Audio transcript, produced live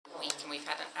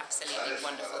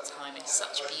wonderful time. It's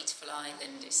such a beautiful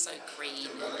island, it's so green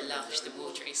and lush, the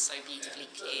water is so beautifully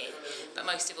clear, but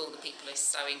most of all the people are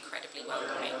so incredibly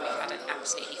welcoming. We've had an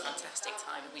absolutely fantastic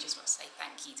time and we just want to say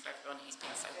thank you to everyone who's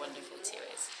been so wonderful to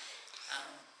us.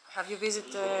 Have you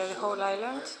visited the whole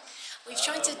island? We've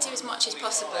tried to do as much as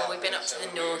possible. We've been up to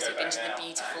the north, we've been to the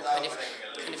beautiful kind of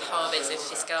harbours of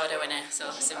Fisgado and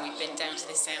Assos, and we've been down to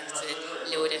the south to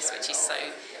Lourdes, which is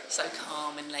so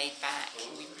calm and laid back.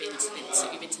 We've been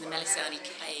to the Melisani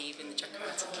cave and the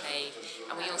Jakarta cave,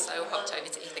 and we also hopped over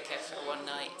to Ithaca for one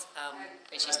night,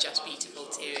 which is just beautiful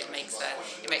too. It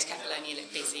makes Catalonia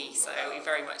look busy, so we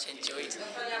very much enjoyed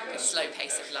the slow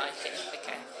pace of life in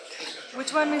Ithaca.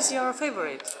 Which one is your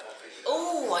favourite?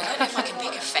 Oh, I don't know if I can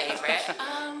pick a favourite.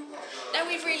 No,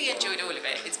 we've really enjoyed all of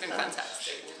it. It's been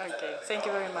fantastic. Okay, thank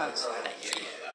you very much. Thank you.